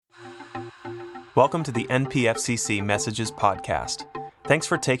Welcome to the NPFCC Messages Podcast. Thanks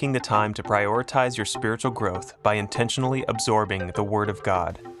for taking the time to prioritize your spiritual growth by intentionally absorbing the Word of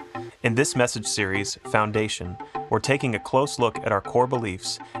God. In this message series, Foundation, we're taking a close look at our core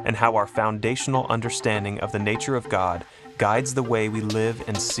beliefs and how our foundational understanding of the nature of God guides the way we live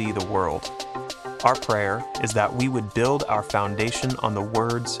and see the world. Our prayer is that we would build our foundation on the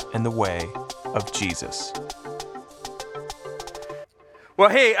words and the way of Jesus. Well,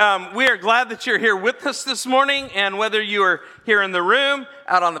 hey, we are glad that you're here with us this morning, and whether you are here in the room,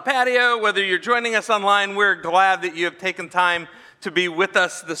 out on the patio, whether you're joining us online, we're glad that you have taken time to be with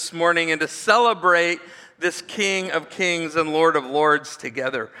us this morning and to celebrate this King of Kings and Lord of Lords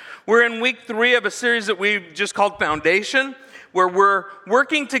together. We're in week 3 of a series that we've just called Foundation, where we're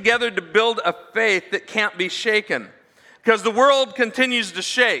working together to build a faith that can't be shaken, because the world continues to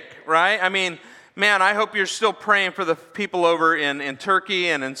shake, right? I mean, man, I hope you're still praying for the people over in Turkey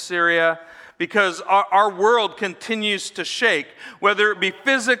and in Syria, because our world continues to shake, whether it be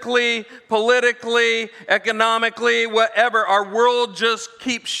physically, politically, economically, whatever. Our world just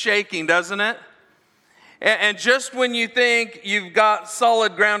keeps shaking, doesn't it? And just when you think you've got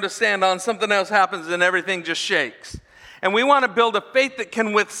solid ground to stand on, something else happens and everything just shakes. And we want to build a faith that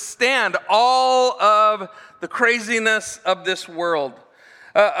can withstand all of the craziness of this world.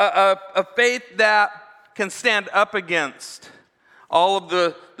 A faith that can stand up against all of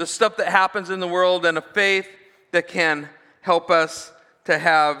the stuff that happens in the world, and a faith that can help us to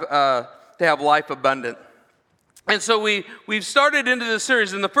have life abundant. And so we've started into this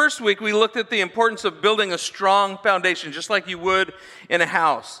series. In the first week, we looked at the importance of building a strong foundation, just like you would in a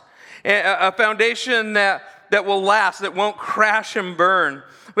house. A foundation that will last, that won't crash and burn.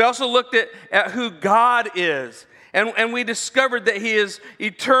 We also looked at who God is. And we discovered that He is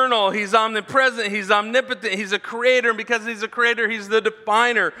eternal, He's omnipresent, He's omnipotent, He's a creator, and because He's a creator, He's the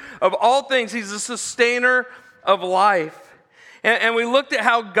definer of all things. He's the sustainer of life. And we looked at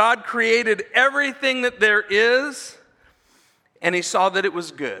how God created everything that there is, and He saw that it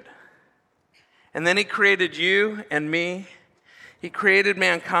was good. And then He created you and me. He created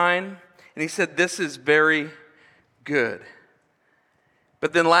mankind, and He said, "This is very good."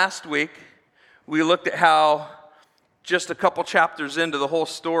 But then last week, we looked at how just a couple chapters into the whole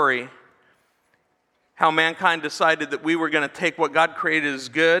story, how mankind decided that we were going to take what God created as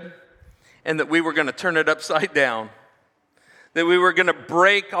good and that we were going to turn it upside down. That we were going to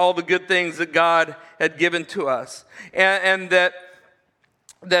break all the good things that God had given to us. And that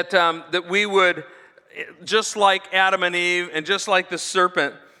we would, just like Adam and Eve and just like the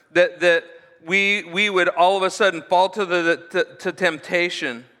serpent, that we would all of a sudden fall to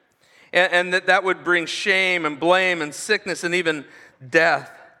temptation. And that would bring shame and blame and sickness and even death.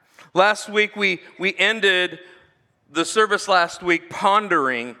 Last week, we ended the service last week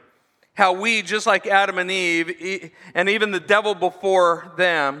pondering how we, just like Adam and Eve, and even the devil before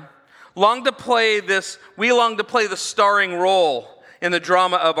them, long to play the starring role in the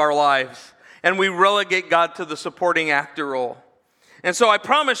drama of our lives. And we relegate God to the supporting actor role. And so I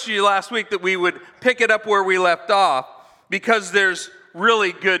promised you last week that we would pick it up where we left off, because there's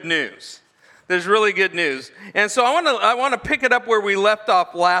really good news. There's really good news. And so I want to pick it up where we left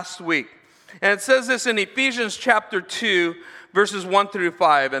off last week. And it says this in Ephesians chapter 2, verses 1 through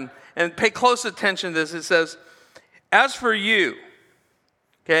 5. And pay close attention to this. It says, "As for you,"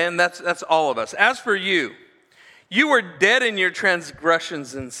 okay, and that's all of us. "As for you, you were dead in your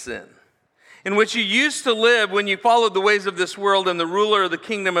transgressions and sin, in which you used to live when you followed the ways of this world and the ruler of the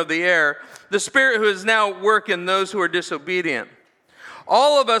kingdom of the air, the spirit who is now at work in those who are disobedient.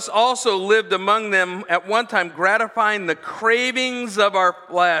 All of us also lived among them at one time, gratifying the cravings of our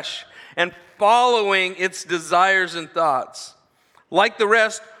flesh and following its desires and thoughts. Like the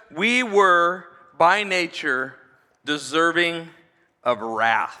rest, we were by nature deserving of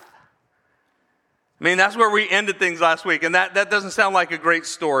wrath." I mean, that's where we ended things last week, and that doesn't sound like a great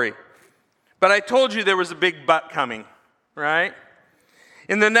story. But I told you there was a big but coming, right?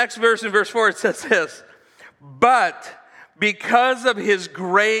 In the next verse, in verse 4, it says this, "But because of His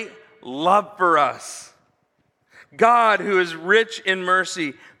great love for us, God, who is rich in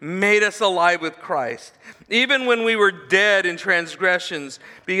mercy, made us alive with Christ, even when we were dead in transgressions,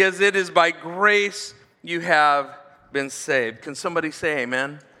 because it is by grace you have been saved." Can somebody say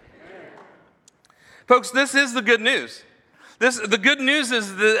amen? Amen. Folks, this is the good news. The good news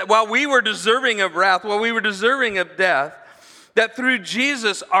is that while we were deserving of wrath, while we were deserving of death, that through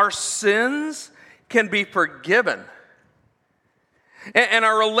Jesus our sins can be forgiven. And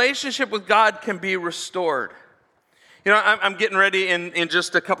our relationship with God can be restored. You know, I'm getting ready in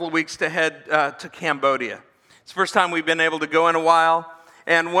just a couple of weeks to head to Cambodia. It's the first time we've been able to go in a while.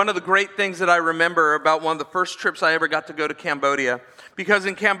 And one of the great things that I remember about one of the first trips I ever got to go to Cambodia, because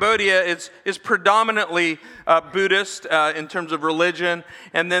in Cambodia it's predominantly Buddhist in terms of religion,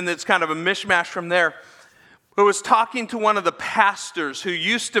 and then it's kind of a mishmash from there. I was talking to one of the pastors who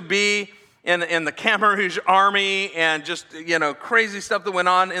used to be in the Khmer Rouge army, and just, crazy stuff that went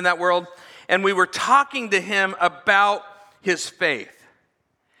on in that world. And we were talking to him about his faith.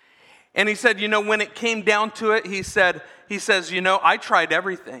 And he said, when it came down to it, he says, I tried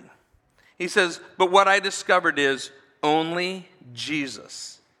everything. He says, but what I discovered is only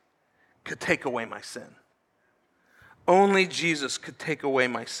Jesus could take away my sin. Only Jesus could take away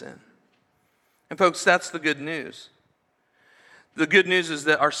my sin. And folks, that's the good news. The good news is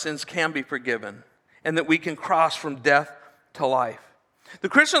that our sins can be forgiven and that we can cross from death to life. The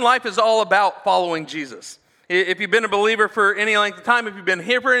Christian life is all about following Jesus. If you've been a believer for any length of time, if you've been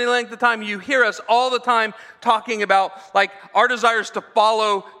here for any length of time, you hear us all the time talking about our desires to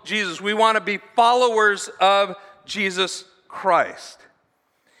follow Jesus. We want to be followers of Jesus Christ.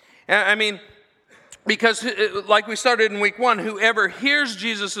 Because like we started in week 1, whoever hears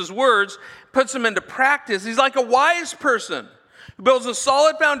Jesus' words, puts them into practice, he's like a wise person who builds a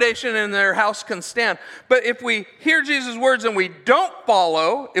solid foundation and their house can stand. But if we hear Jesus' words and we don't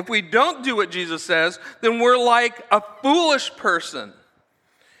follow, if we don't do what Jesus says, then we're like a foolish person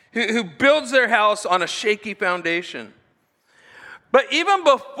who builds their house on a shaky foundation. But even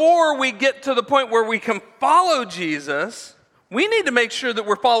before we get to the point where we can follow Jesus, we need to make sure that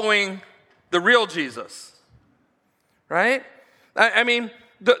we're following the real Jesus, right?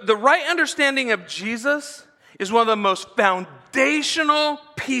 The right understanding of Jesus is one of the most foundational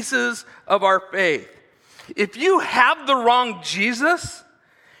pieces of our faith. If you have the wrong Jesus,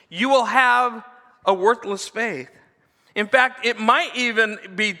 you will have a worthless faith. In fact, it might even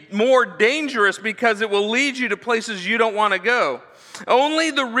be more dangerous because it will lead you to places you don't want to go. Only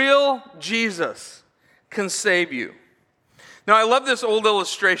the real Jesus can save you. Now, I love this old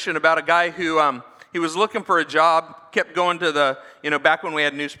illustration about a guy who he was looking for a job, kept going to the, back when we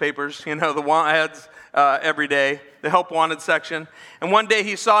had newspapers, the want ads every day, the help wanted section. And one day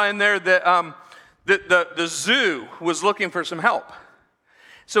he saw in there that the zoo was looking for some help.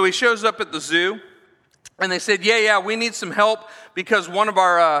 So he shows up at the zoo, and they said, yeah, we need some help because one of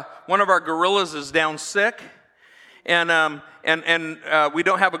our gorillas is down sick, and we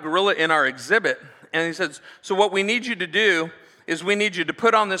don't have a gorilla in our exhibit. And he says, so what we need you to do is we need you to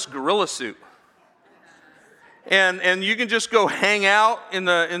put on this gorilla suit. And you can just go hang out in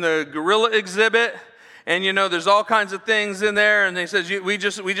the gorilla exhibit. And there's all kinds of things in there. And he says, we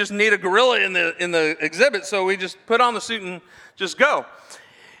just need a gorilla in the exhibit. So we just put on the suit and just go.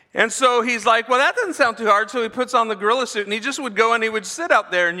 And so he's like, well, that doesn't sound too hard. So he puts on the gorilla suit and he just would go and he would sit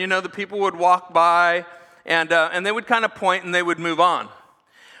out there. And the people would walk by and they would kind of point and they would move on.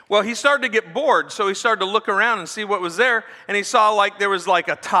 Well, he started to get bored, so he started to look around and see what was there, and he saw there was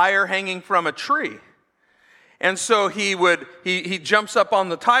a tire hanging from a tree. And so he jumps up on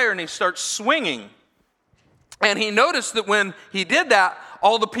the tire and he starts swinging. And he noticed that when he did that,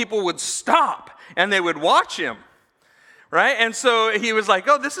 all the people would stop and they would watch him. Right? And so he was like,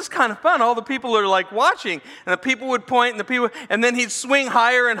 oh, this is kind of fun. All the people are watching. And the people would point and then he'd swing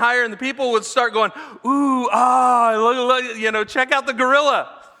higher and higher and the people would start going, ooh, look, check out the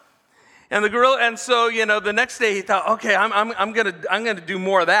gorilla. And so, the next day he thought, okay, I'm gonna do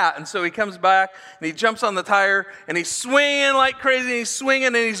more of that. And so he comes back and he jumps on the tire and he's swinging like crazy. And he's swinging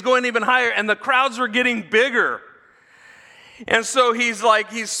and he's going even higher. And the crowds were getting bigger. And so he's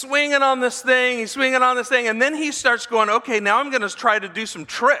swinging on this thing. And then he starts going, okay, now I'm going to try to do some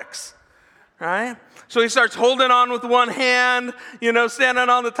tricks, right? So he starts holding on with one hand, standing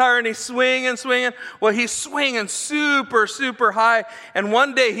on the tire, and he's swinging. Well, he's swinging super, super high. And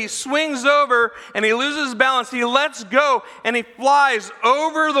one day he swings over and he loses balance. He lets go and he flies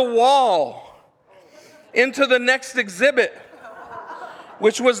over the wall into the next exhibit,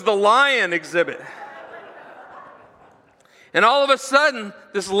 which was the lion exhibit. And all of a sudden,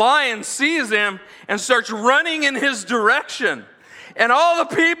 this lion sees him and starts running in his direction. And all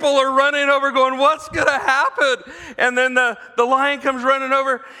the people are running over going, what's going to happen? And then the lion comes running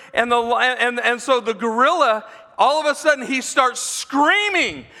over. And so the gorilla, all of a sudden, he starts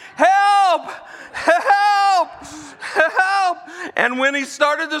screaming, help, help, help. And when he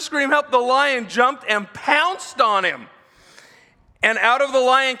started to scream help, the lion jumped and pounced on him. And out of the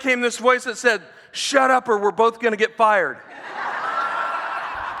lion came this voice that said, shut up or we're both going to get fired.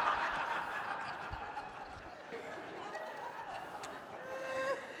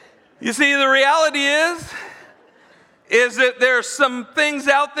 You see, the reality is that there's some things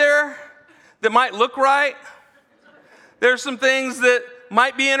out there that might look right. There's some things that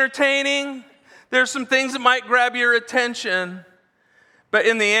might be entertaining. There's some things that might grab your attention. But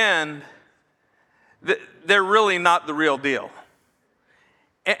in the end, they're really not the real deal.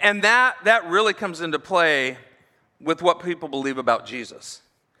 And that really comes into play with what people believe about Jesus.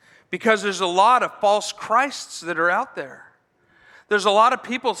 Because there's a lot of false Christs that are out there. There's a lot of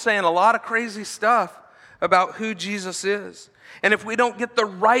people saying a lot of crazy stuff about who Jesus is. And if we don't get the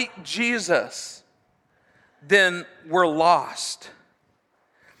right Jesus, then we're lost.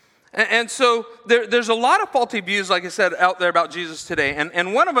 And so there's a lot of faulty views, like I said, out there about Jesus today.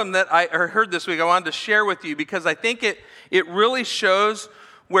 And one of them that I heard this week, I wanted to share with you because I think it really shows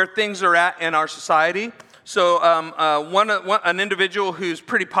where things are at in our society. So an individual who's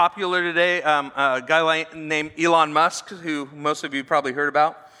pretty popular today, a guy named Elon Musk, who most of you probably heard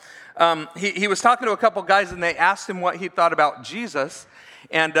about, he was talking to a couple guys and they asked him what he thought about Jesus,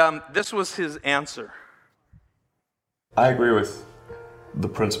 and this was his answer. I agree with the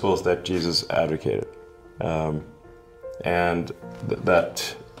principles that Jesus advocated, and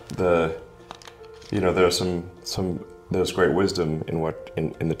that there's great wisdom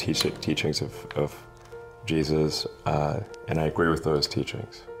in the teachings of Jesus, and I agree with those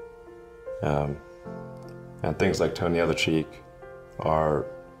teachings. And things like turn the other cheek are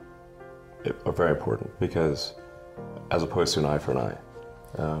very important, because as opposed to an eye for an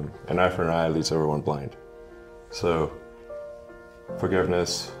eye leaves everyone blind. So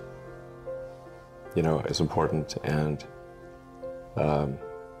forgiveness, is important, and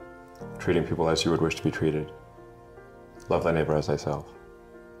treating people as you would wish to be treated. Love thy neighbor as thyself.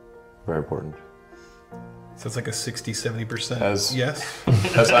 Very important. So it's like a 60-70% yes?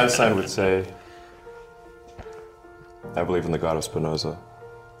 As Einstein would say, I believe in the God of Spinoza.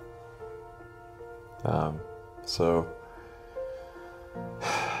 But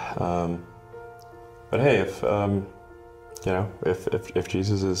hey, if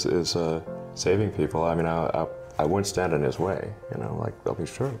Jesus is saving people, I mean, I wouldn't stand in his way. They'll be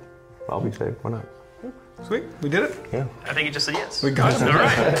sure, I'll be saved. Why not? Sweet, we did it. Yeah. I think he just said yes. We got him. All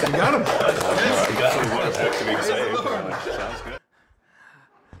right, we got him. We got him. What to be saved. Sounds good.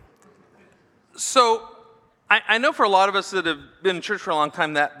 So I know for a lot of us that have been in church for a long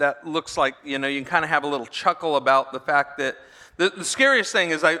time, that looks like, you can kind of have a little chuckle about the fact that the scariest thing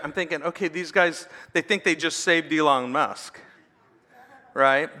is I'm thinking, okay, these guys, they think they just saved Elon Musk,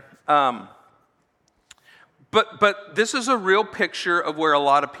 right? But this is a real picture of where a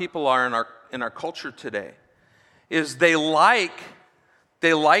lot of people are in our culture today, is they like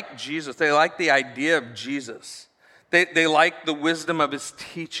Jesus. They like the idea of Jesus. They like the wisdom of his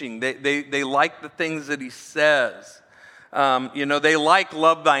teaching. They like the things that he says. They like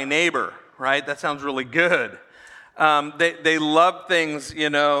love thy neighbor, right? That sounds really good. They love things,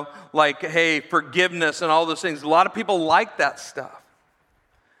 like, hey, forgiveness and all those things. A lot of people like that stuff.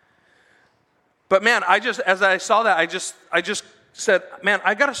 But man, as I saw that, I just said, man,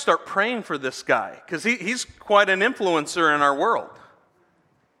 I got to start praying for this guy, because he's quite an influencer in our world.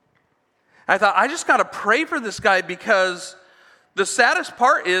 I thought, I just got to pray for this guy, because the saddest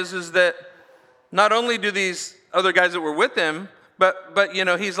part is that not only do these other guys that were with him, but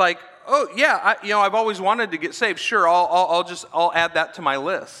he's like, oh yeah, I've always wanted to get saved. Sure, I'll add that to my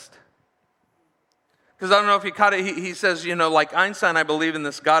list. Because I don't know if you caught it. He says, like Einstein, I believe in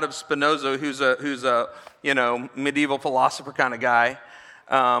this God of Spinoza, who's a medieval philosopher kind of guy,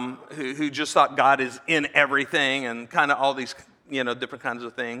 who just thought God is in everything and kind of all these, different kinds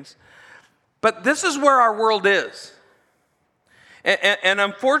of things. But this is where our world is. And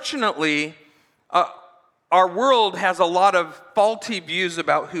unfortunately, our world has a lot of faulty views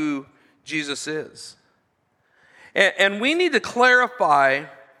about who Jesus is. And we need to clarify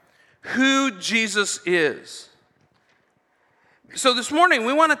who Jesus is. So this morning,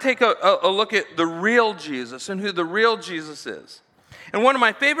 we want to take a look at the real Jesus and who the real Jesus is. And one of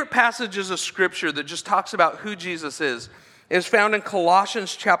my favorite passages of Scripture that just talks about who Jesus is found in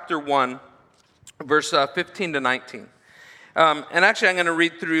Colossians chapter 1, verse 15 to 19. And actually, I'm going to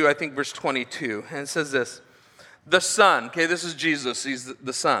read through, I think, verse 22. And it says this: the Son, okay, this is Jesus, he's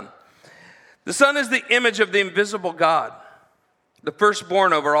the Son. The Son is the image of the invisible God, the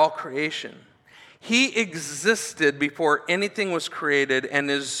firstborn over all creation. He existed before anything was created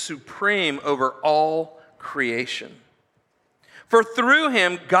and is supreme over all creation. For through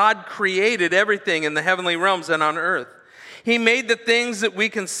him, God created everything in the heavenly realms and on earth. He made the things that we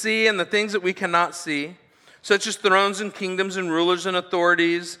can see and the things that we cannot see, such as thrones and kingdoms and rulers and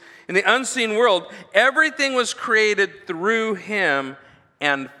authorities. In the unseen world, everything was created through him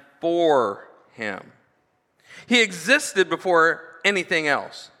and for him. He existed before anything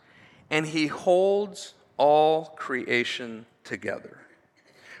else, and he holds all creation together.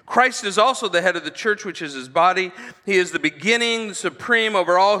 Christ is also the head of the church, which is his body. He is the beginning, the supreme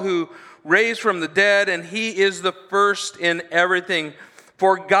over all who raised from the dead, and he is the first in everything.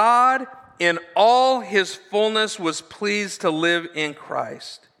 For God, in all his fullness, was pleased to live in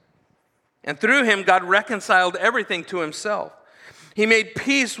Christ. And through him, God reconciled everything to himself. He made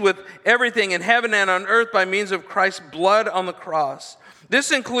peace with everything in heaven and on earth by means of Christ's blood on the cross.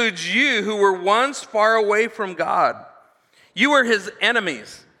 This includes you who were once far away from God. You were his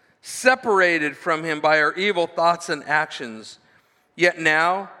enemies, separated from him by our evil thoughts and actions. Yet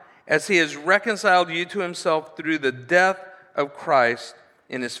now, as he has reconciled you to himself through the death of Christ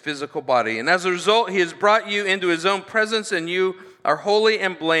in his physical body. And as a result, he has brought you into his own presence, and you are holy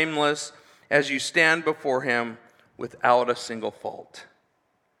and blameless as you stand before him without a single fault.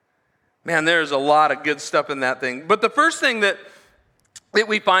 Man, there's a lot of good stuff in that thing. But the first thing that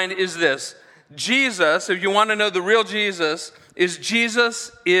we find is this. Jesus, if you want to know the real Jesus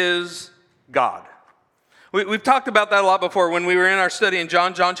is God. We've talked about that a lot before when we were in our study in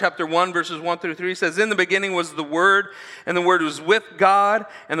John chapter 1, verses 1 through 3. It says, in the beginning was the Word, and the Word was with God,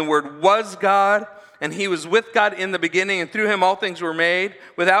 and the Word was God, and he was with God in the beginning, and through him all things were made.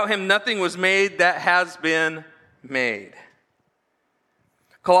 Without him nothing was made that has been made.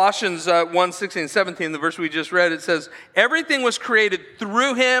 Colossians 1, 16 and 17, the verse we just read, it says, everything was created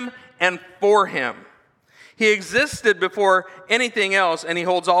through him and for him. He existed before anything else, and he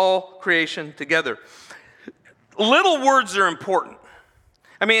holds all creation together. Little words are important.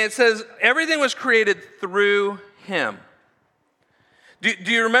 I mean, it says everything was created through him. Do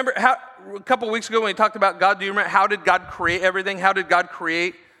you remember how, a couple weeks ago when we talked about God, do you remember how did God create everything? How did God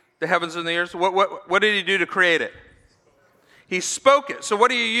create the heavens and the earth? What did he do to create it? He spoke it. So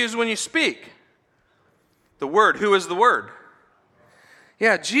what do you use when you speak? The Word. Who is the Word?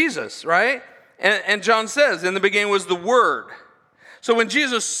 Yeah, Jesus, right? And John says, in the beginning was the Word. So when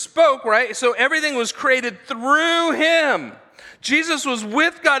Jesus spoke, right, so everything was created through him. Jesus was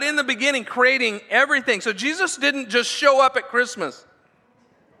with God in the beginning, creating everything. So Jesus didn't just show up at Christmas.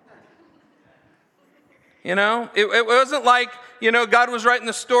 You know, it wasn't like, you know, God was writing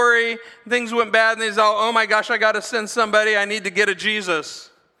the story, things went bad, and he's all, oh my gosh, I got to send somebody, I need to get a Jesus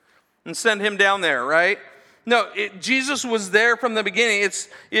and send him down there, right? No, Jesus was there from the beginning.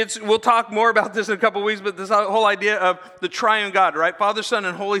 We'll talk more about this in a couple of weeks, but this whole idea of the triune God, right? Father, Son,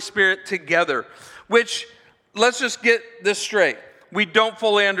 and Holy Spirit together, which, let's just get this straight. We don't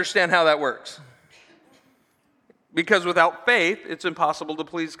fully understand how that works. Because without faith, it's impossible to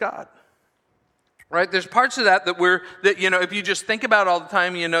please God. Right? There's parts of that you know, if you just think about it all the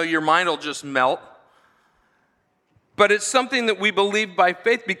time, you know, your mind will just melt. But it's something that we believe by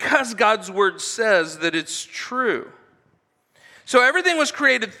faith because God's word says that it's true. So everything was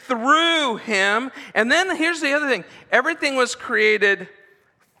created through him. And then here's the other thing. Everything was created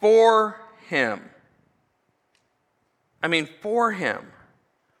for him. I mean, for him.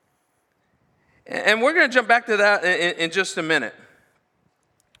 And we're going to jump back to that in just a minute.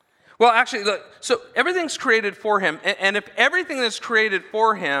 Well, actually, look, so everything's created for him. And if everything that's created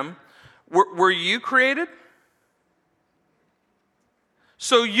for him, were you created?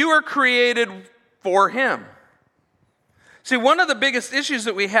 So you are created for him. See, one of the biggest issues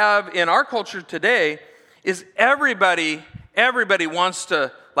that we have in our culture today is everybody wants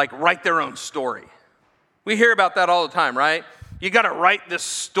to like write their own story. We hear about that all the time, right? You got to write this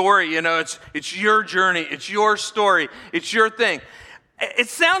story, you know, it's your journey, it's your story, it's your thing. It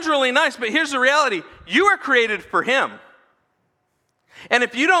sounds really nice, but here's the reality. You are created for him. And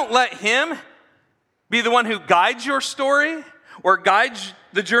if you don't let him be the one who guides your story or guides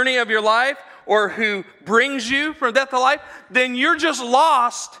the journey of your life or who brings you from death to life, then you're just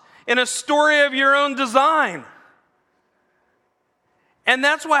lost in a story of your own design. And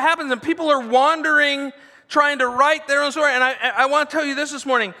that's what happens. And people are wandering, trying to write their own story. And I want to tell you this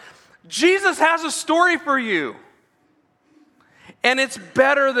morning. Jesus has a story for you. And it's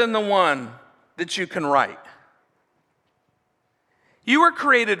better than the one that you can write. You were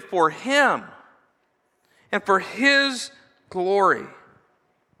created for him and for his glory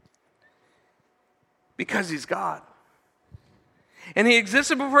because he's God. And he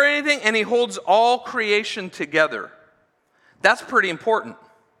existed before anything, and he holds all creation together. That's pretty important.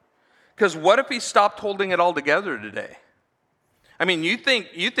 Because what if he stopped holding it all together today? I mean, you think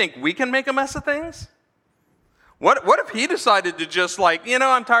we can make a mess of things? What if he decided to just like, you know,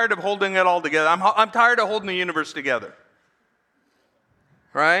 I'm tired of holding it all together. I'm tired of holding the universe together.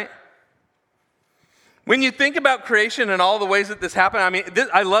 Right? When you think about creation and all the ways that this happened, I mean,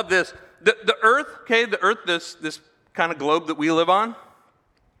 I love this. The earth, okay, the earth, this kind of globe that we live on,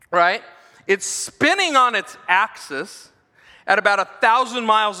 right? It's spinning on its axis at about 1,000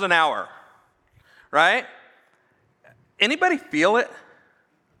 miles an hour, right? Anybody feel it?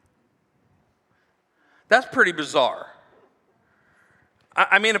 That's pretty bizarre.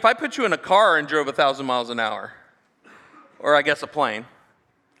 I mean, if I put you in a car and drove 1,000 miles an hour, or I guess a plane,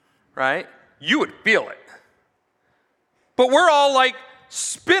 right, you would feel it. But we're all like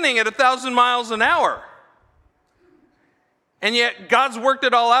spinning at 1,000 miles an hour. And yet God's worked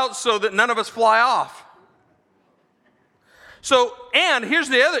it all out so that none of us fly off. So, and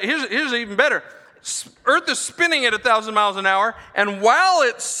here's even better. Earth is spinning at 1,000 miles an hour, and while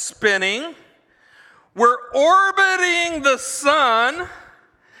it's spinning, we're orbiting the sun,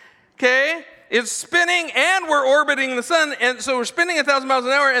 okay? It's spinning and we're orbiting the sun, and so we're spinning 1,000 miles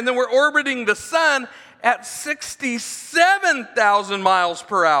an hour, and then we're orbiting the sun at 67,000 miles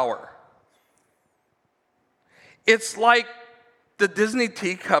per hour. It's like the Disney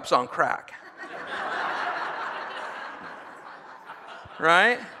teacups on crack.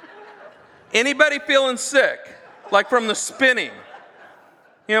 Right? Anybody feeling sick, like from the spinning?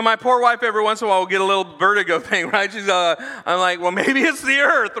 You know, my poor wife every once in a while will get a little vertigo thing, right? I'm like, well, maybe it's the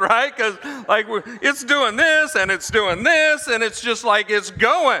earth, right? Because like it's doing this and it's doing this, and it's just like it's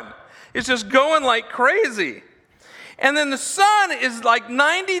going. It's just going like crazy. And then the sun is like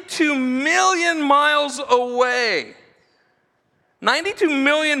 92 million miles away. 92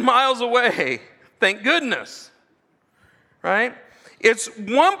 million miles away. Thank goodness. Right? It's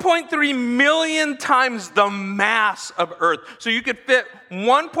 1.3 million times the mass of Earth. So you could fit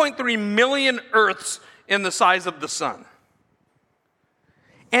 1.3 million Earths in the size of the sun.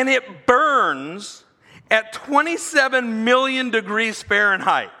 And it burns at 27 million degrees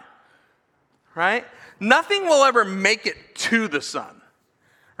Fahrenheit. Right? Nothing will ever make it to the sun.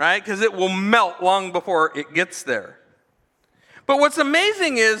 Right? Because it will melt long before it gets there. But what's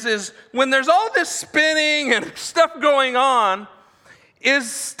amazing is when there's all this spinning and stuff going on,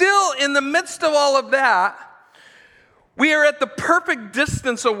 is still in the midst of all of that, we are at the perfect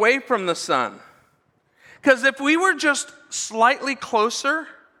distance away from the sun. Because if we were just slightly closer,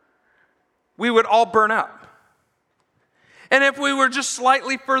 we would all burn up. And if we were just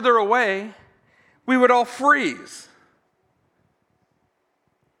slightly further away, we would all freeze.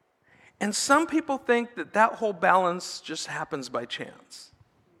 And some people think that whole balance just happens by chance.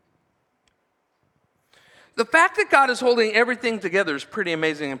 The fact that God is holding everything together is pretty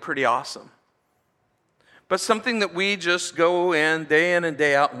amazing and pretty awesome. But something that we just go in and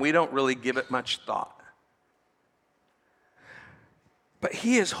day out, and we don't really give it much thought. But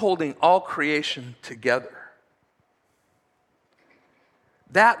He is holding all creation together.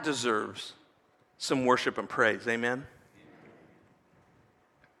 That deserves some worship and praise. Amen?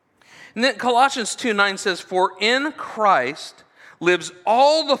 And then Colossians 2:9 says, "For in Christ lives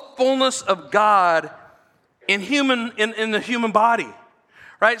all the fullness of God in the human body."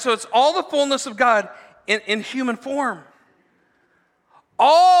 Right? So it's all the fullness of God in human form.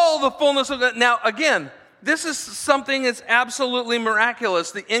 All the fullness of God. Now, again, this is something that's absolutely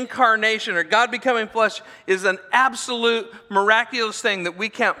miraculous. The incarnation, or God becoming flesh, is an absolute miraculous thing that we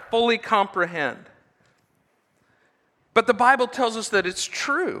can't fully comprehend. But the Bible tells us that it's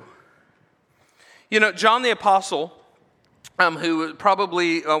true. You know, John the Apostle, who was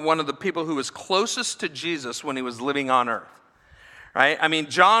probably one of the people who was closest to Jesus when he was living on earth, right? I mean,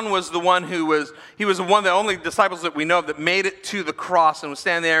 John was the one he was one of the only disciples that we know of that made it to the cross and was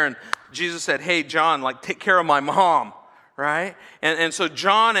standing there, and Jesus said, "Hey, John, like, take care of my mom," right? And so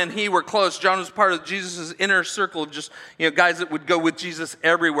John and he were close. John was part of Jesus' inner circle of just, guys that would go with Jesus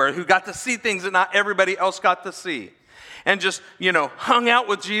everywhere, who got to see things that not everybody else got to see. And just, hung out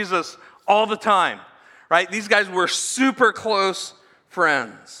with Jesus all the time, right? These guys were super close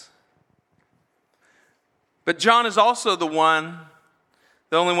friends. But John is also the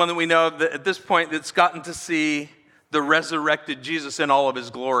only one that we know of that at this point that's gotten to see the resurrected Jesus in all of his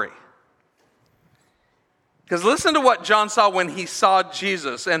glory. Because listen to what John saw when he saw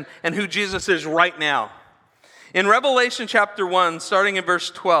Jesus and who Jesus is right now. In Revelation chapter 1, starting in verse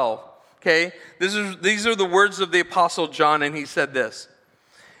 12, okay, these are the words of the Apostle John, and he said this.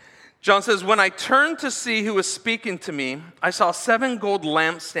 John says, "When I turned to see who was speaking to me, I saw 7 gold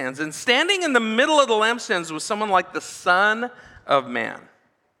lampstands, and standing in the middle of the lampstands was someone like the Son of Man.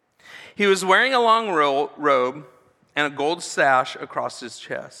 He was wearing a long robe and a gold sash across his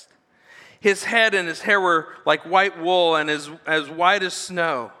chest. His head and his hair were like white wool and as white as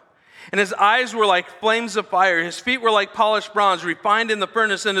snow. And his eyes were like flames of fire. His feet were like polished bronze, refined in the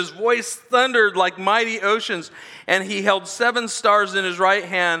furnace, and his voice thundered like mighty oceans. And he held 7 stars in his right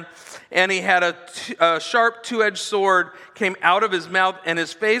hand, and he had a sharp 2-edged sword came out of his mouth, and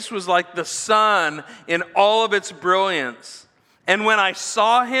his face was like the sun in all of its brilliance. And when I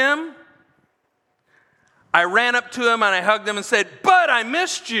saw him, I ran up to him and I hugged him and said, "Bud, I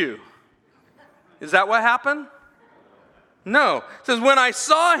missed you." Is that what happened? No. It says, when I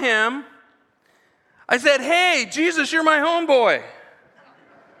saw him, I said, "Hey, Jesus, you're my homeboy."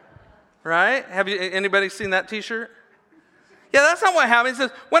 Right? Have you anybody seen that t-shirt? Yeah, that's not what happened. It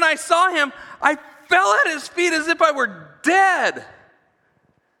says, when I saw him, I fell at his feet as if I were dead.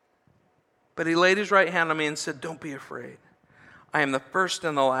 But he laid his right hand on me and said, "Don't be afraid. I am the first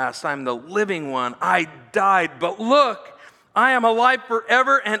and the last. I am the living one. I died, but look, I am alive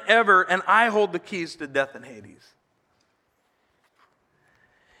forever and ever, and I hold the keys to death and Hades."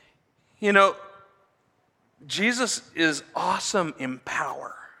 You know, Jesus is awesome in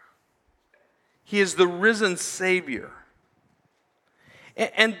power. He is the risen Savior.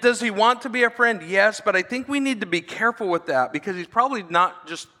 And does he want to be a friend? Yes, but I think we need to be careful with that because he's probably not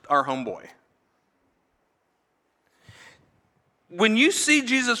just our homeboy. When you see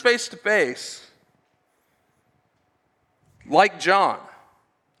Jesus face to face, like John,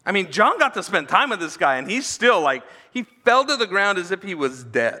 I mean, John got to spend time with this guy and he's still he fell to the ground as if he was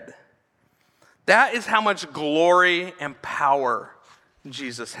dead. That is how much glory and power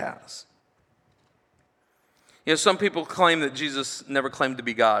Jesus has. You know, some people claim that Jesus never claimed to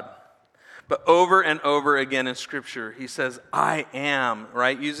be God. But over and over again in Scripture, he says, "I am,"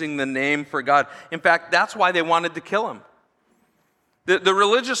 right? Using the name for God. In fact, that's why they wanted to kill him. The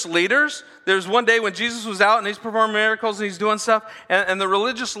religious leaders, there's one day when Jesus was out and he's performing miracles and he's doing stuff, and the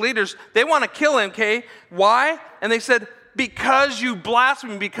religious leaders, they want to kill him, okay? Why? And they said, "Because you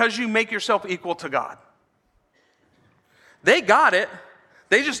blaspheme, because you make yourself equal to God." They got it.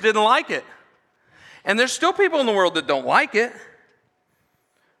 They just didn't like it. And there's still people in the world that don't like it.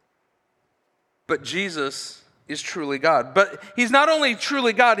 But Jesus is truly God. But he's not only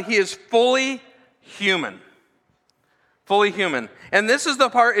truly God, he is fully human. Fully human. And this is the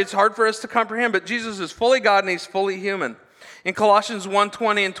part it's hard for us to comprehend, but Jesus is fully God and he's fully human. In Colossians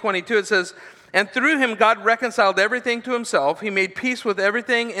 1:20 and 22 it says, "And through him God reconciled everything to himself. He made peace with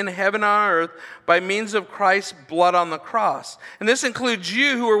everything in heaven and on earth by means of Christ's blood on the cross." And this includes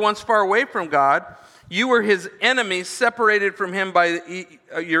you who were once far away from God. You were his enemies, separated from him by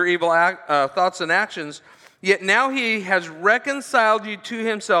your evil thoughts and actions. Yet now he has reconciled you to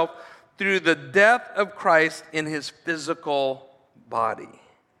himself through the death of Christ in his physical body.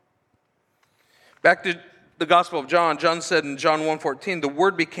 Back to the Gospel of John. John said in John 1:14, "The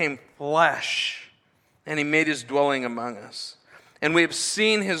Word became flesh, and he made his dwelling among us. And we have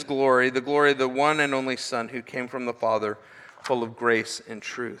seen his glory, the glory of the one and only Son who came from the Father, full of grace and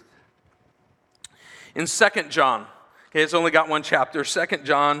truth." In 2 John, okay, it's only got one chapter, 2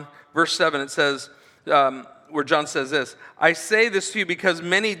 John, verse 7, it says, where John says this, "I say this to you because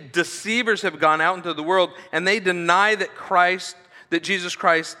many deceivers have gone out into the world, and they deny that Jesus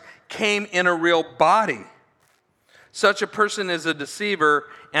Christ came in a real body. Such a person is a deceiver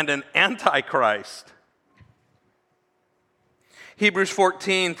and an antichrist." Hebrews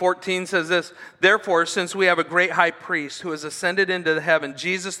 14:14 says this, "Therefore, since we have a great high priest who has ascended into heaven,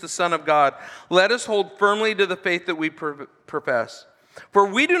 Jesus the Son of God, let us hold firmly to the faith that we profess. For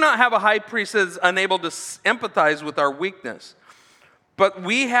we do not have a high priest that is unable to empathize with our weakness, but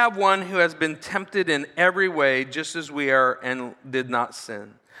we have one who has been tempted in every way, just as we are, and did not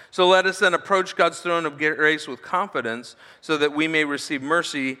sin. So let us then approach God's throne of grace with confidence, so that we may receive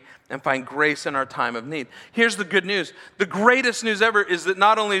mercy and find grace in our time of need." Here's the good news. The greatest news ever is that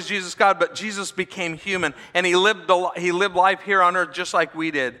not only is Jesus God, but Jesus became human, and he lived life here on earth just like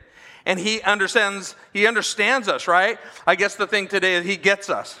we did. And he understands us, right? I guess the thing today is he gets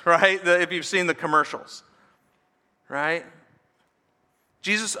us, right? If you've seen the commercials, right?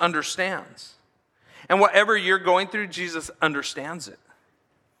 Jesus understands. And whatever you're going through, Jesus understands it.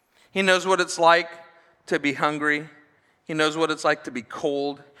 He knows what it's like to be hungry. He knows what it's like to be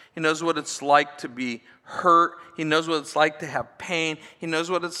cold. He knows what it's like to be hurt. He knows what it's like to have pain. He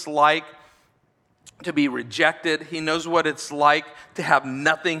knows what it's like to be rejected. He knows what it's like to have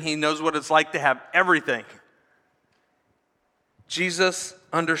nothing. He knows what it's like to have everything. Jesus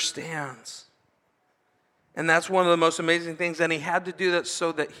understands. And that's one of the most amazing things. And he had to do that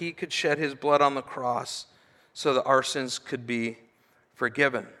so that he could shed his blood on the cross so that our sins could be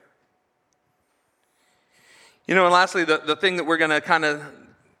forgiven. You know, and lastly, the thing that we're going to kind of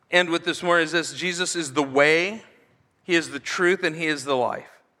end with this morning is this: Jesus is the way, he is the truth, and he is the life.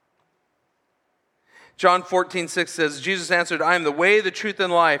 John 14:6 says, Jesus answered, "I am the way, the truth,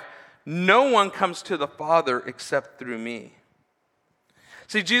 and life. No one comes to the Father except through me."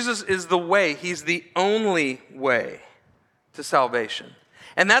 See, Jesus is the way. He's the only way to salvation.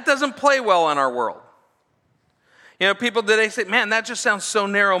 And that doesn't play well in our world. You know, people today say, man, that just sounds so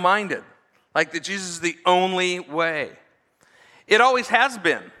narrow-minded. Like that Jesus is the only way. It always has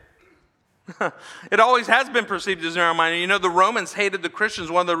been. It always has been perceived as narrow-minded. You know, the Romans hated the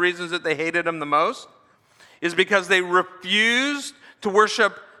Christians. One of the reasons that they hated them the most is because they refused to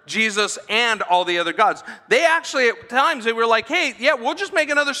worship Jesus and all the other gods. They actually, at times, they were like, hey, yeah, we'll just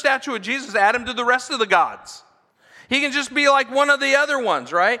make another statue of Jesus, add him to the rest of the gods. He can just be like one of the other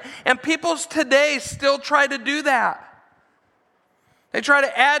ones, right? And people today still try to do that. They try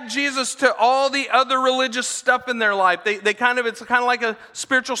to add Jesus to all the other religious stuff in their life. It's kind of like a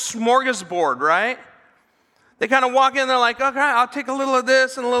spiritual smorgasbord, right? They kind of walk in, they're like, okay, I'll take a little of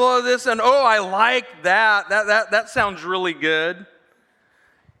this and a little of this, and oh, I like that. That sounds really good.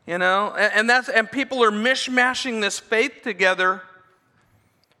 You know? And people are mishmashing this faith together.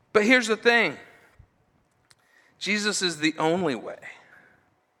 But here's the thing. Jesus is the only way.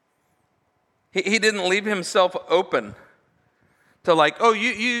 He didn't leave himself open to like, oh,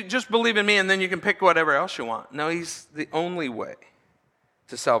 you just believe in me and then you can pick whatever else you want. No, he's the only way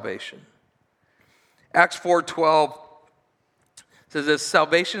to salvation. Acts 4:12 says this,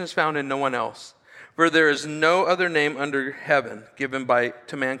 salvation is found in no one else, for there is no other name under heaven given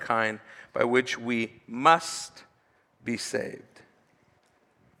to mankind by which we must be saved.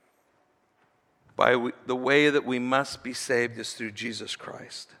 The way that we must be saved is through Jesus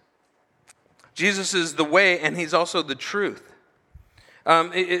Christ. Jesus is the way, and he's also the truth.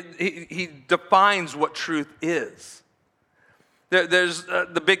 He defines what truth is. There's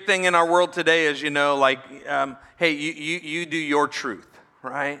the big thing in our world today is, you know, like, hey, you do your truth,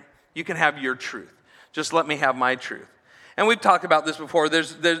 right? You can have your truth. Just let me have my truth. And we've talked about this before.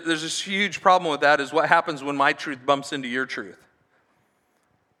 There's this huge problem with that is what happens when my truth bumps into your truth,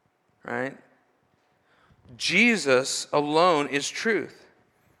 right? Jesus alone is truth.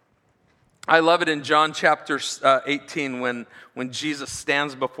 I love it in John chapter 18 when Jesus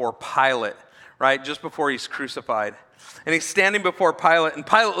stands before Pilate, right, just before he's crucified. And he's standing before Pilate, and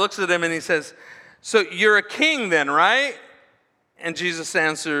Pilate looks at him and he says, so you're a king then, right? And Jesus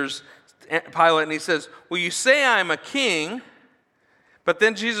answers Pilate and he says, well, you say I'm a king, but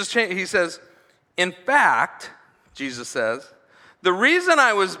then he says, in fact, Jesus says, the reason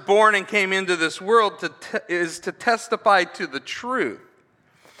I was born and came into this world is to testify to the truth.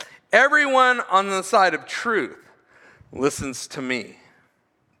 Everyone on the side of truth listens to me.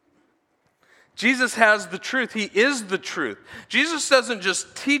 Jesus has the truth. He is the truth. Jesus doesn't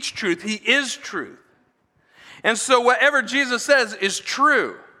just teach truth. He is truth. And so whatever Jesus says is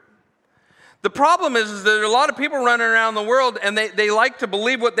true. The problem is that there are a lot of people running around the world and they like to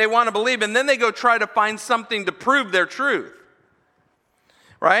believe what they want to believe, and then they go try to find something to prove their truth.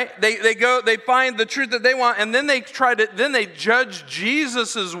 Right? They find the truth that they want, and then they judge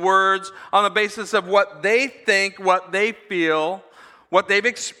Jesus' words on the basis of what they think, what they feel, what they've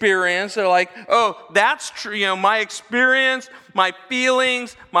experienced. They're like, oh, that's true. You know, my experience, my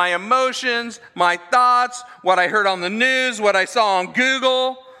feelings, my emotions, my thoughts, what I heard on the news, what I saw on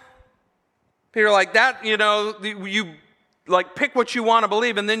Google. People are like that, you know, you like pick what you want to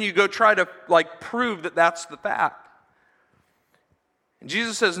believe, and then you go try to like prove that that's the fact. And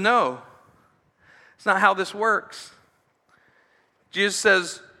Jesus says, no, it's not how this works. Jesus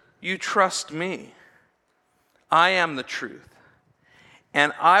says, you trust me. I am the truth.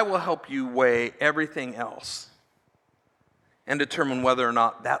 And I will help you weigh everything else and determine whether or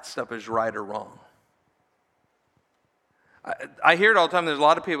not that stuff is right or wrong. I hear it all the time. There's a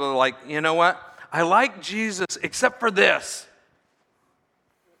lot of people that are like, you know what? I like Jesus except for this.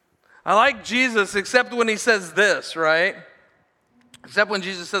 I like Jesus except when he says this, right? Except when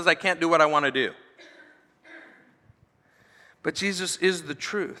Jesus says, I can't do what I want to do. But Jesus is the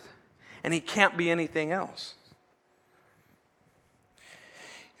truth, and he can't be anything else.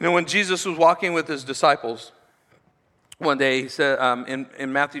 You know, when Jesus was walking with his disciples, one day, he said,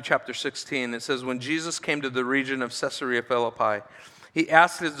 in Matthew chapter 16, it says, when Jesus came to the region of Caesarea Philippi, he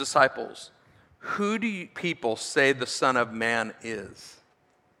asked his disciples, who do people say the Son of Man is?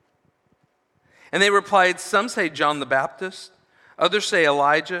 And they replied, some say John the Baptist, others say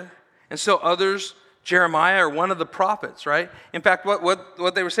Elijah, and so others, Jeremiah or one of the prophets, right? In fact,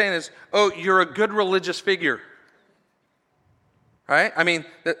 what they were saying is, oh, you're a good religious figure. Right? I mean,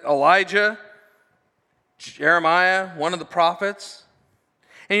 Elijah, Jeremiah, one of the prophets.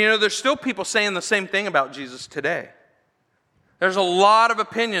 And you know, there's still people saying the same thing about Jesus today. There's a lot of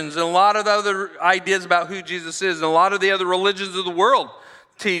opinions and a lot of other ideas about who Jesus is, and a lot of the other religions of the world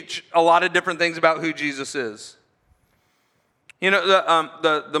teach a lot of different things about who Jesus is. You know,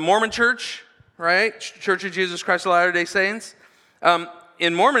 the Mormon Church, right? Church of Jesus Christ of Latter-day Saints.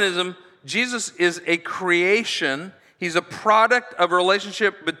 In Mormonism, Jesus is a creation. He's a product of a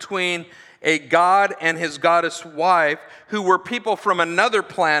relationship between a god and his goddess wife, who were people from another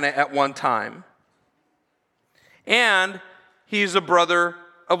planet at one time. And he's a brother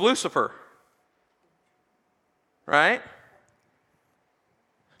of Lucifer. Right?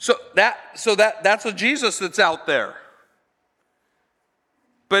 So that's a Jesus that's out there.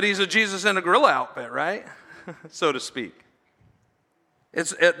 But he's a Jesus in a gorilla outfit, right? So to speak.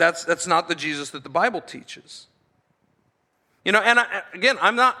 That's not the Jesus that the Bible teaches. You know, and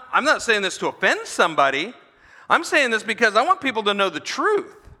I'm not saying this to offend somebody. I'm saying this because I want people to know the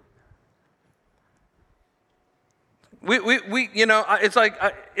truth. We you know, it's like,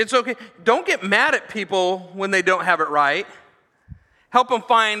 it's okay. Don't get mad at people when they don't have it right. Help them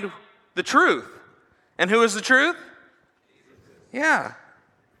find the truth. And who is the truth? Yeah.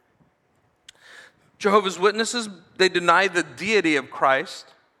 Jehovah's Witnesses, they deny the deity of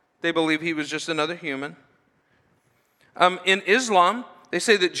Christ. They believe he was just another human. In Islam, they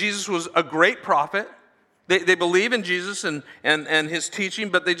say that Jesus was a great prophet. They believe in Jesus and his teaching,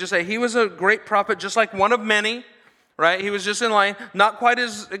 but they just say he was a great prophet, just like one of many, right? He was just in line, not quite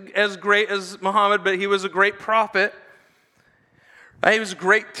as great as Muhammad, but he was a great prophet. He was a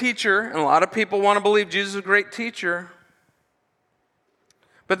great teacher, and a lot of people want to believe Jesus is a great teacher.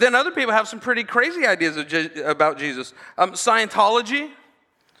 But then other people have some pretty crazy ideas about Jesus. Scientology,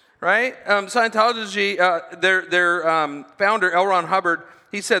 right? Scientology, their founder, L. Ron Hubbard,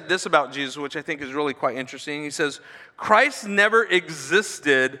 he said this about Jesus, which I think is really quite interesting. He says, Christ never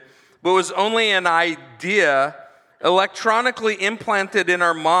existed, but was only an idea electronically implanted in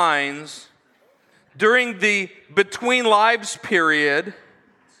our minds during the between lives period,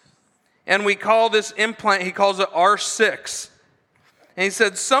 and we call this implant, he calls it R6. And he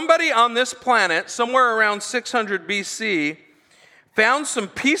said, somebody on this planet, somewhere around 600 BC, found some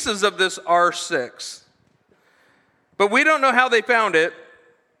pieces of this R6. But we don't know how they found it,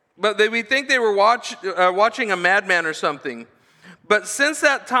 but we think they were watching a madman or something. But since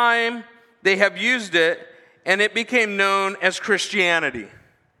that time, they have used it, and it became known as Christianity.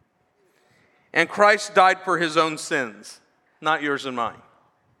 And Christ died for his own sins, not yours and mine.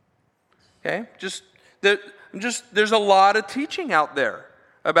 Okay? There's a lot of teaching out there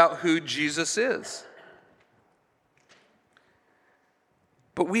about who Jesus is.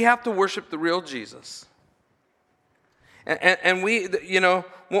 But we have to worship the real Jesus. And we, you know,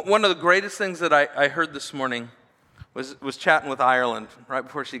 one of the greatest things that I heard this morning was chatting with Ireland right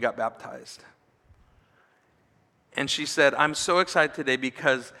before she got baptized. And she said, I'm so excited today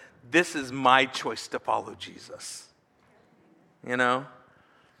because this is my choice to follow Jesus. You know?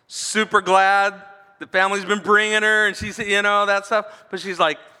 Super glad the family's been bringing her, and she said, you know, that stuff. But she's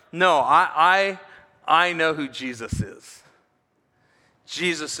like, no, I know who Jesus is.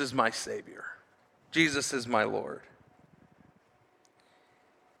 Jesus is my Savior. Jesus is my Lord.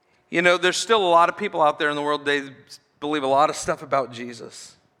 You know, there's still a lot of people out there in the world, they believe a lot of stuff about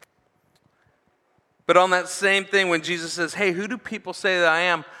Jesus. But on that same thing, when Jesus says, hey, who do people say that I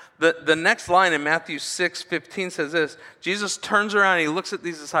am? The next line in Matthew 6:15 says this. Jesus turns around and he looks at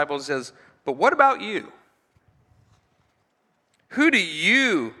these disciples and says, but what about you? Who do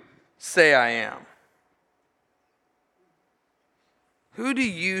you say I am? Who do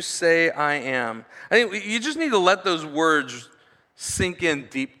you say I am? I think you just need to let those words sink in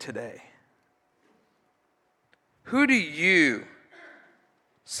deep today. Who do you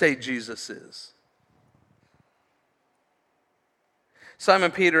say Jesus is?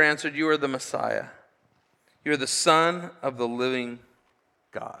 Simon Peter answered, you are the Messiah. You are the Son of the living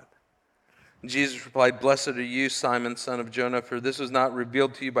God. Jesus replied, blessed are you, Simon, son of Jonah, for this was not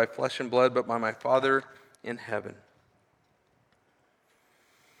revealed to you by flesh and blood, but by my Father in heaven.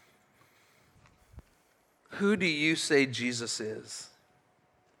 Who do you say Jesus is?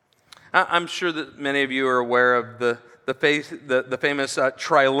 I'm sure that many of you are aware of the famous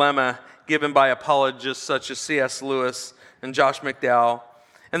trilemma given by apologists such as C.S. Lewis and Josh McDowell.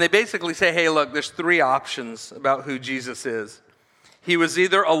 And they basically say, hey, look, there's three options about who Jesus is. He was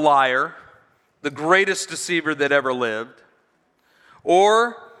either a liar, the greatest deceiver that ever lived,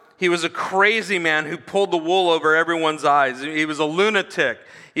 or he was a crazy man who pulled the wool over everyone's eyes. He was a lunatic.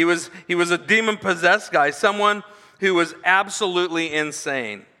 He was a demon-possessed guy, someone who was absolutely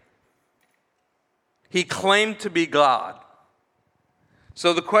insane. He claimed to be God.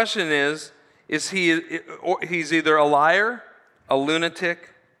 So the question is he's either a liar, a lunatic,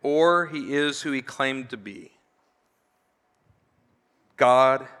 or he is who he claimed to be.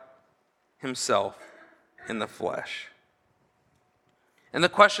 God himself in the flesh. And the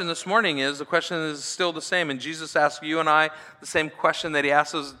question this morning is still the same. And Jesus asked you and I the same question that he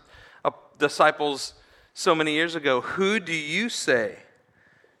asked disciples so many years ago, who do you say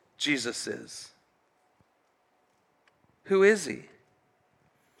Jesus is? Who is he?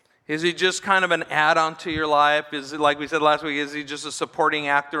 Is he just kind of an add-on to your life? Is it, like we said last week, is he just a supporting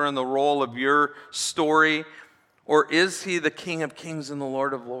actor in the role of your story? Or is he the King of Kings and the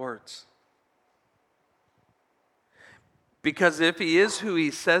Lord of Lords? Because if he is who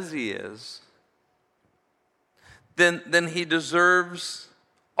he says he is, then he deserves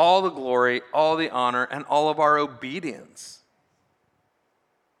all the glory, all the honor, and all of our obedience.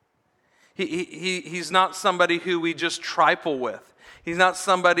 He's not somebody who we just trifle with. He's not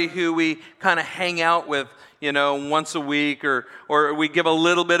somebody who we kind of hang out with, once a week or we give a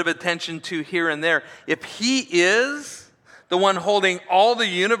little bit of attention to here and there. If he is the one holding all the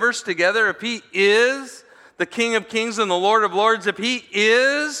universe together, if he is the King of Kings and the Lord of Lords, if he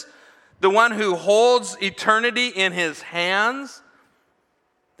is the one who holds eternity in his hands,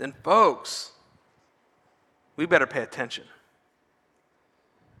 then folks, we better pay attention.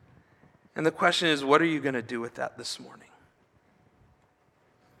 And the question is, what are you going to do with that this morning?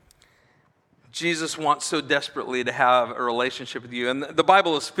 Jesus wants so desperately to have a relationship with you. And the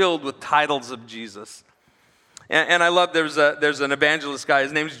Bible is filled with titles of Jesus. And I love, there's an evangelist guy,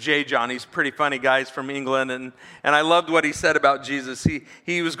 his name's J. John. He's a pretty funny guy, he's from England. And I loved what he said about Jesus.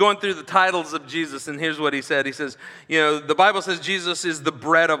 He was going through the titles of Jesus, and here's what he said. He says, the Bible says Jesus is the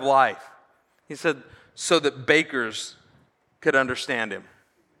bread of life. He said, so that bakers could understand him.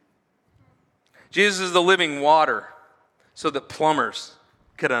 Jesus is the living water, so that plumbers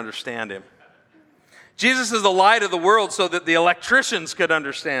could understand him. Jesus is the light of the world so that the electricians could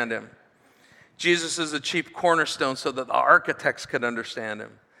understand him. Jesus is the chief cornerstone so that the architects could understand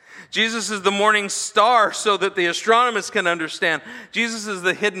him. Jesus is the morning star so that the astronomers can understand. Jesus is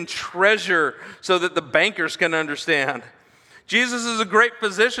the hidden treasure so that the bankers can understand. Jesus is a great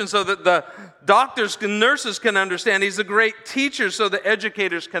physician so that the doctors and nurses can understand. He's a great teacher so the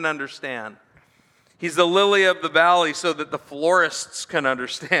educators can understand. He's the lily of the valley so that the florists can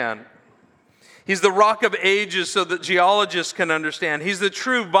understand. He's the rock of ages so that geologists can understand. He's the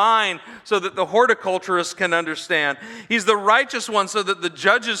true vine so that the horticulturists can understand. He's the righteous one so that the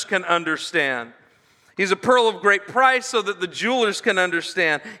judges can understand. He's a pearl of great price so that the jewelers can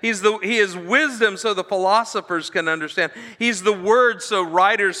understand. He is wisdom so the philosophers can understand. He's the word so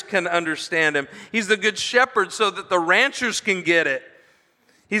writers can understand him. He's the good shepherd so that the ranchers can get it.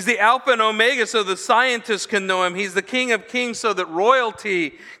 He's the Alpha and Omega so the scientists can know him. He's the King of Kings so that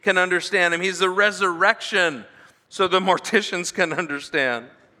royalty can understand him. He's the resurrection so the morticians can understand.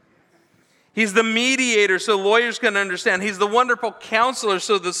 He's the mediator so lawyers can understand. He's the wonderful counselor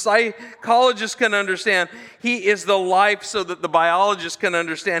so the psychologists can understand. He is the life so that the biologists can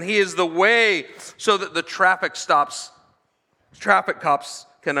understand. He is the way so that the traffic cops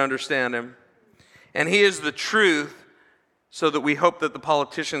can understand him. And he is the truth so that we hope that the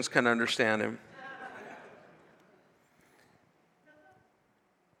politicians can understand him.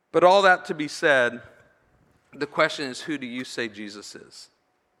 But all that to be said, the question is, who do you say Jesus is?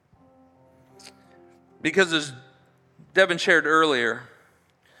 Because as Devin shared earlier,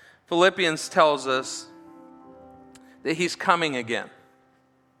 Philippians tells us that he's coming again.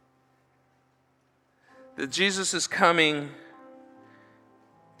 That Jesus is coming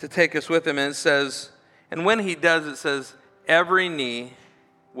to take us with him. And it says, and when he does, it says, every knee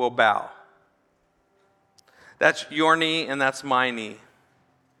will bow. That's your knee and that's my knee.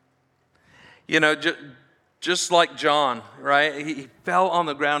 Just like John, right? He fell on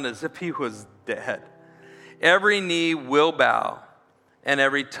the ground as if he was dead. Every knee will bow and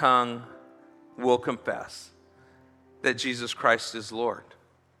every tongue will confess that Jesus Christ is Lord.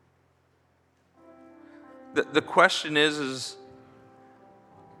 The question is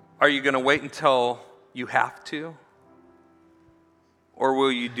are you going to wait until you have to? Or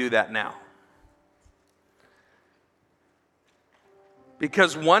will you do that now?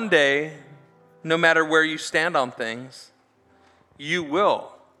 Because one day, no matter where you stand on things, you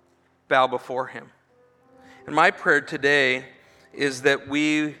will bow before him. And my prayer today is that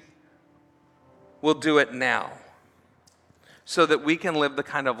we will do it now so that we can live the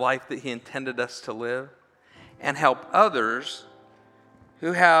kind of life that he intended us to live and help others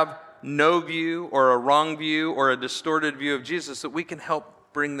who have no view or a wrong view or a distorted view of Jesus, that we can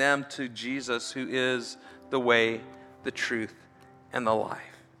help bring them to Jesus, who is the way, the truth, and the life.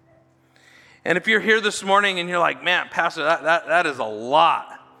 And if you're here this morning and you're like, man, Pastor, that is a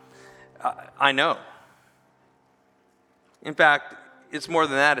lot. I know. In fact, it's more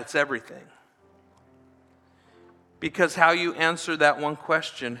than that, it's everything. Because how you answer that one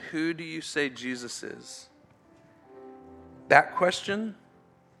question, who do you say Jesus is? That question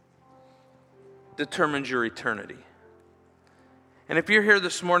determines your eternity. And if you're here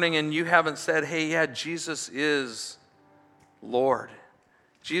this morning and you haven't said, hey, yeah, Jesus is Lord.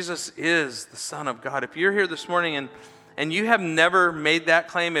 Jesus is the Son of God. If you're here this morning and you have never made that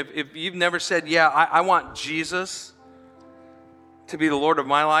claim, if you've never said, yeah, I want Jesus to be the Lord of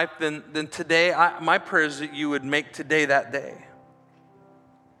my life, then today, my prayer is that you would make today that day.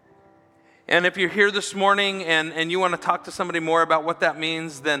 And if you're here this morning and you want to talk to somebody more about what that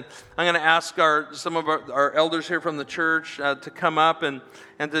means, then I'm going to ask some of our elders here from the church to come up and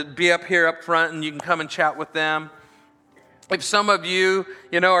to be up here up front, and you can come and chat with them. If some of you,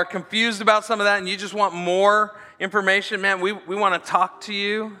 are confused about some of that and you just want more information, man, we want to talk to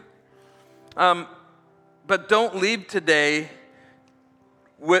you. But don't leave today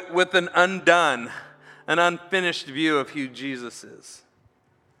with an unfinished view of who Jesus is.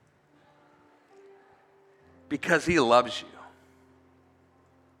 Because he loves you.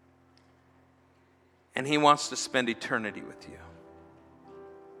 And he wants to spend eternity with you.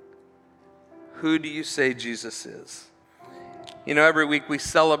 Who do you say Jesus is? Every week we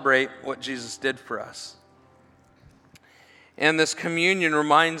celebrate what Jesus did for us. And this communion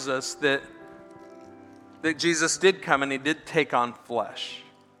reminds us that Jesus did come and he did take on flesh.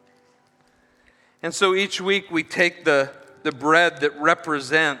 And so each week we take the bread that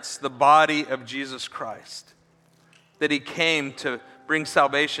represents the body of Jesus Christ. That he came to bring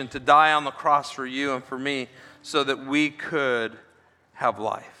salvation, to die on the cross for you and for me, so that we could have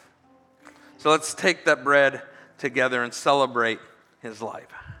life. So let's take that bread together and celebrate his life.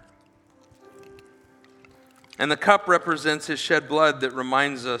 And the cup represents his shed blood that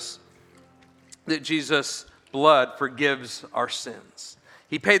reminds us that Jesus' blood forgives our sins.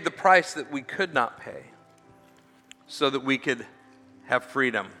 He paid the price that we could not pay so that we could have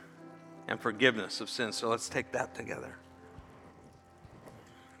freedom and forgiveness of sins. So let's take that together.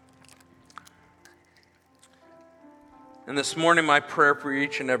 And this morning, my prayer for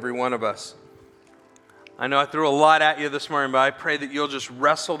each and every one of us, I know I threw a lot at you this morning, but I pray that you'll just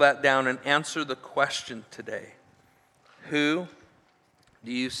wrestle that down and answer the question today. Who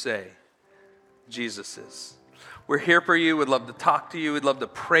do you say Jesus is? We're here for you. We'd love to talk to you. We'd love to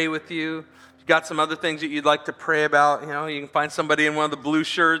pray with you. If you've got some other things that you'd like to pray about, you can find somebody in one of the blue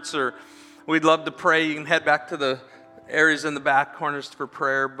shirts, or we'd love to pray. You can head back to the areas in the back corners for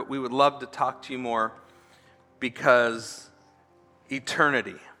prayer, but we would love to talk to you more because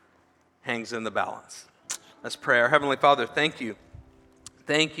eternity hangs in the balance. Let's pray. Our Heavenly Father, thank you.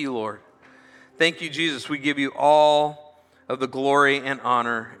 Thank you, Lord. Thank you, Jesus. We give you all of the glory and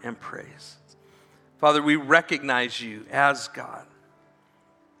honor and praise. Father, we recognize you as God.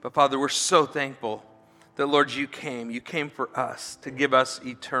 But Father, we're so thankful that, Lord, you came. You came for us to give us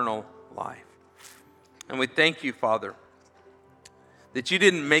eternal life. And we thank you, Father, that you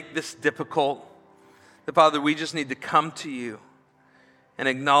didn't make this difficult. That, Father, we just need to come to you and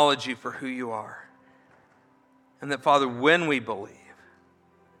acknowledge you for who you are. And that, Father, when we believe,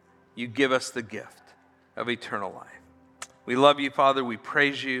 you give us the gift of eternal life. We love you, Father. We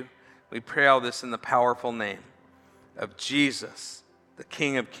praise you. We pray all this in the powerful name of Jesus, the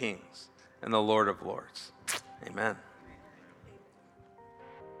King of Kings and the Lord of Lords. Amen.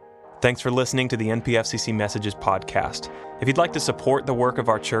 Thanks for listening to the NPFCC Messages podcast. If you'd like to support the work of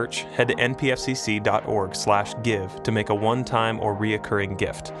our church, head to npfcc.org/give to make a one-time or reoccurring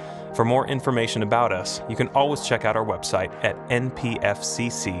gift. For more information about us, you can always check out our website at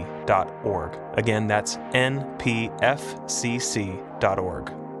npfcc.org. Again, that's npfcc.org.